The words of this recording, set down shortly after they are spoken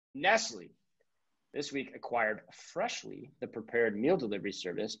Nestle this week acquired Freshly, the prepared meal delivery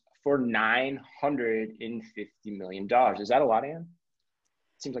service, for $950 million. Is that a lot, Ann?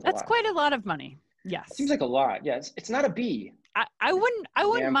 Seems like a That's lot. quite a lot of money. It seems Yes. like a lot. Yeah, it's not a B. I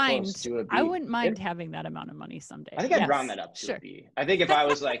wouldn't mind. To a B. I wouldn't mind having that amount of money someday. I think I'd round that up to sure. a B. I think if I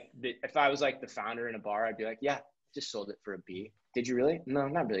was like the founder in a bar, I'd be like, yeah, just sold it for a B. Did you really? No,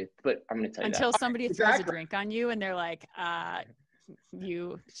 not really. But I'm going to tell you until that. somebody throws a drink on you and they're like,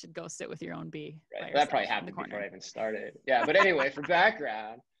 you should go sit with your own B. Right. That probably happened before I even started. Yeah. But anyway, for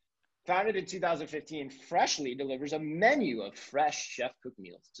background, founded in 2015, Freshly delivers a menu of fresh chef-cooked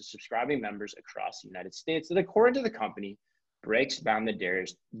meals to subscribing members across the United States that, according to the company, breaks down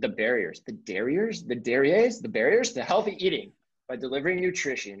the barriers to healthy eating by delivering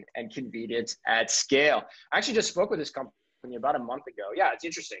nutrition and convenience at scale. I actually just spoke with this company about a month ago. Yeah, it's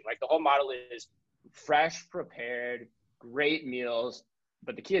interesting. Like the whole model is fresh, prepared, great meals,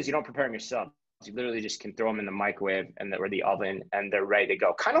 but the key is you don't prepare them yourself. You literally just can throw them in the microwave or the oven and they're ready to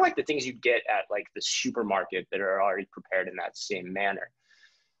go. Kind of like the things you get at like the supermarket that are already prepared in that same manner.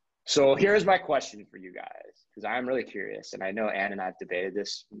 So here's my question for you guys, because I'm really curious, and I know Ann and I have debated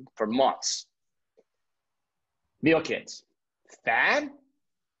this for months. Meal kits, fad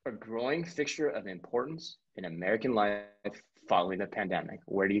or growing fixture of importance in American life following the pandemic?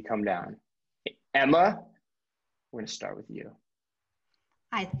 Where do you come down? Emma, we're going to start with you.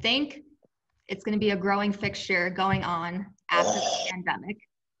 I think it's going to be a growing fixture going on after the pandemic.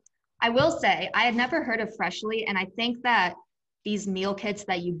 I will say, I had never heard of Freshly, and I think that these meal kits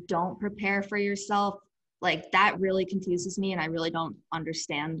that you don't prepare for yourself, like that really confuses me, and I really don't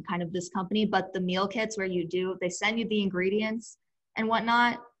understand kind of this company. But the meal kits where they send you the ingredients and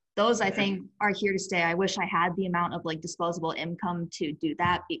whatnot, those I think are here to stay. I wish I had the amount of like disposable income to do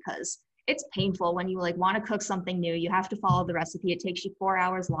that, because it's painful when you like want to cook something new. You have to follow the recipe. It takes you 4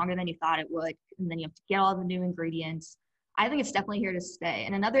 hours longer than you thought it would, and then you have to get all the new ingredients. I think it's definitely here to stay.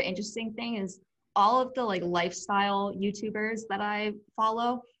 And another interesting thing is all of the like lifestyle YouTubers that I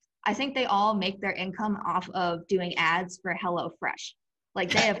follow, I think they all make their income off of doing ads for HelloFresh.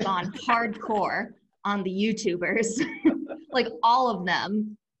 Like they have gone hardcore on the YouTubers, like all of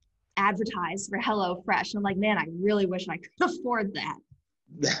them advertise for HelloFresh. And I'm like, man, I really wish I could afford that.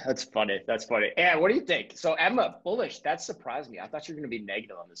 That's funny. And what do you think? So Emma, bullish. That surprised me. I thought you were going to be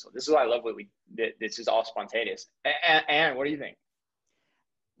negative on this one. This is why I love this is all spontaneous. And what do you think?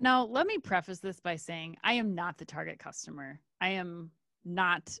 Now, let me preface this by saying I am not the target customer. I am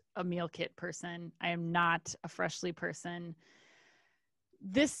not a meal kit person. I am not a Freshly person.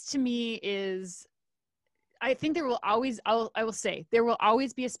 This to me is, I think there will always, I will say, there will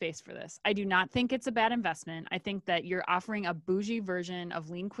always be a space for this. I do not think it's a bad investment. I think that you're offering a bougie version of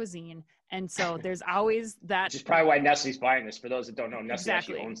lean cuisine. And so there's always that. Which is probably why Nestle's buying this. For those that don't know, Nestle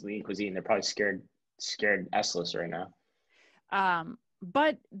actually owns lean cuisine. They're probably scared S-less right now.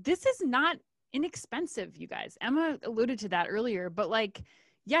 But this is not inexpensive, you guys. Emma alluded to that earlier, but like,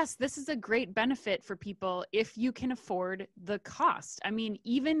 yes, this is a great benefit for people if you can afford the cost. I mean,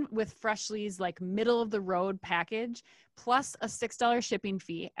 even with Freshly's like middle of the road package, plus a $6 shipping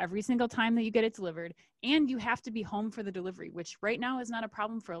fee every single time that you get it delivered, and you have to be home for the delivery, which right now is not a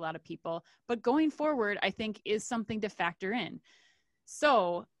problem for a lot of people, but going forward, I think is something to factor in.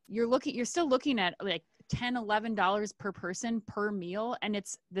 So you're still looking at like $10, $11 per person per meal. And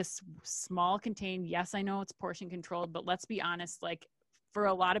it's this small contained. Yes, I know it's portion controlled, but let's be honest, like for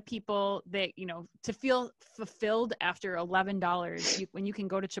a lot of people that, to feel fulfilled after $11, when you can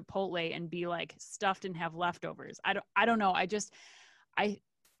go to Chipotle and be like stuffed and have leftovers. I don't know. I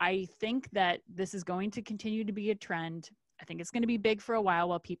think that this is going to continue to be a trend. I think it's going to be big for a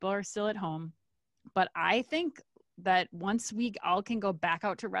while people are still at home. But I think that once we all can go back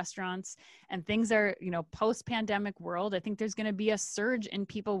out to restaurants and things are, post-pandemic world, I think there's going to be a surge in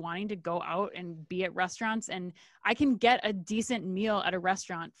people wanting to go out and be at restaurants. And I can get a decent meal at a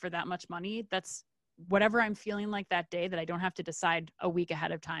restaurant for that much money. That's whatever I'm feeling like that day, that I don't have to decide a week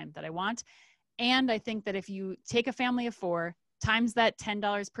ahead of time that I want. And I think that if you take a family of 4 times that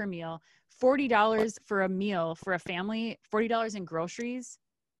 $10 per meal, $40 for a meal for a family, $40 in groceries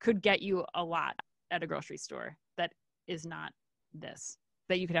could get you a lot at a grocery store. That is not this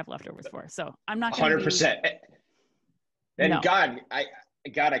that you could have leftovers for. So I'm not 100%. And No. God, I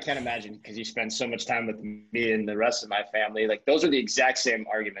can't imagine, because you spend so much time with me and the rest of my family. Like those are the exact same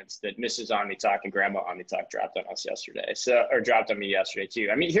arguments that Mrs. Omni Talk and Grandma Omni Talk dropped on us yesterday. Or dropped on me yesterday too.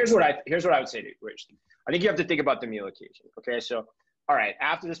 I mean, here's what I would say to you, Rich. I think you have to think about the meal occasion. Okay, so all right,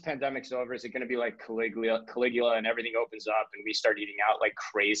 after this pandemic's over, is it going to be like Caligula and everything opens up and we start eating out like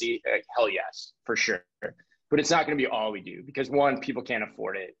crazy? Hell yes, for sure. but it's not going to be all we do because one, people can't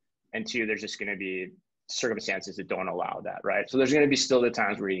afford it. And two, there's just going to be circumstances that don't allow that, right? So there's going to be still the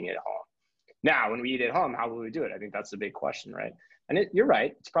times we're eating at home. Now, when we eat at home, how will we do it? I think that's the big question, right? And you're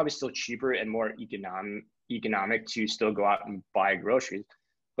right. It's probably still cheaper and more economic to still go out and buy groceries.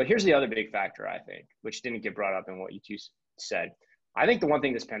 But here's the other big factor, I think, which didn't get brought up in what you two said. I think the one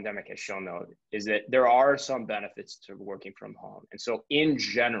thing this pandemic has shown, though, is that there are some benefits to working from home. And so in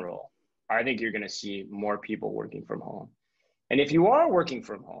general, I think you're going to see more people working from home. And if you are working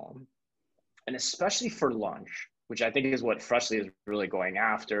from home, and especially for lunch, which I think is what Freshly is really going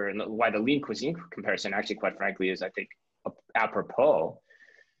after, and why the lean cuisine comparison actually, quite frankly, is, I think, apropos,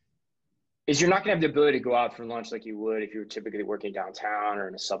 is you're not going to have the ability to go out for lunch like you would if you were typically working downtown or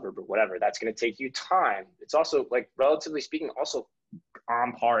in a suburb or whatever. That's going to take you time. It's also, like, relatively speaking, also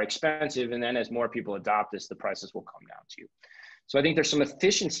on par expensive. And then as more people adopt this, the prices will come down too. So I think there's some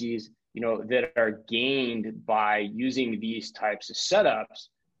efficiencies, that are gained by using these types of setups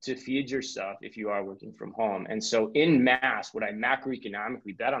to feed your stuff if you are working from home. And so in mass, would I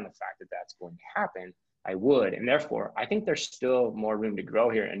macroeconomically bet on the fact that that's going to happen? I would. And therefore, I think there's still more room to grow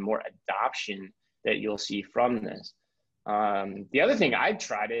here and more adoption that you'll see from this. The other thing, I've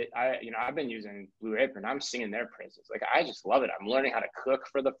tried it. I've been using Blue Apron. I'm singing their praises. Like, I just love it. I'm learning how to cook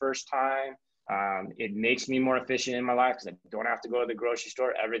for the first time. It makes me more efficient in my life because I don't have to go to the grocery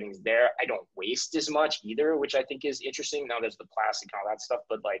store. Everything's there. I don't waste as much either, which I think is interesting. Now there's the plastic and all that stuff,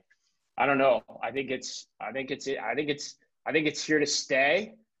 but like, I don't know. I think it's here to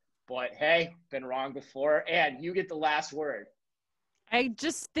stay. But hey, been wrong before. And you get the last word. I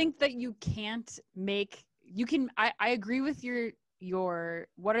just think that I agree with your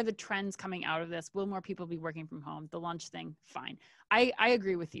what are the trends coming out of this? Will more people be working from home? The lunch thing, fine. I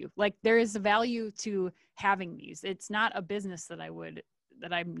agree with you. Like, there is a value to having these. It's not a business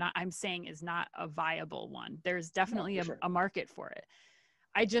I'm saying is not a viable one. There's definitely a market for it.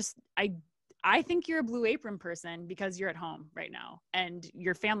 I think you're a Blue Apron person because you're at home right now and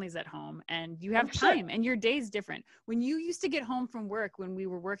your family's at home and you have 100%. Time and your day's different. When you used to get home from work, when we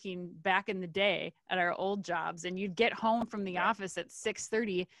were working back in the day at our old jobs, and you'd get home from the office at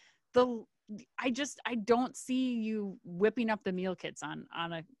 6:30, I don't see you whipping up the meal kits I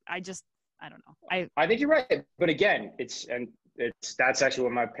don't know. I think you're right. But again, that's actually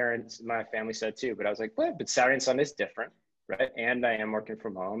what my family said too. But I was like, but Saturday and Sunday is different. Right. And I am working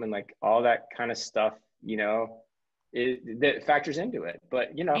from home, and like all that kind of stuff, that factors into it.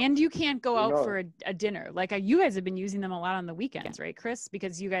 But, and you can't go out for a dinner. Like, you guys have been using them a lot on the weekends, right, Chris?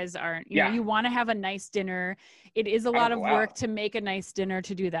 Because you guys aren't, you want to have a nice dinner. It is a lot of work to make a nice dinner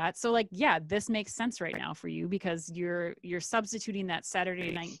to do that. So like, yeah, this makes sense right now for you because you're substituting that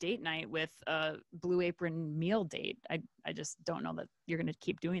Saturday night date night with a Blue Apron meal date. I just don't know that you're going to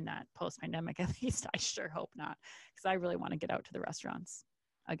keep doing that post-pandemic. At least I sure hope not, because I really want to get out to the restaurants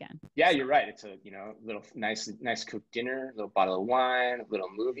again. Yeah, you're right. It's a little nice cooked dinner, a little bottle of wine, a little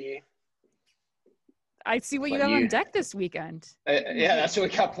movie. I see what you have on deck this weekend. Yeah, that's what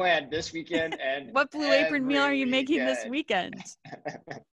we got planned this weekend. And what Blue Apron meal are you making this weekend?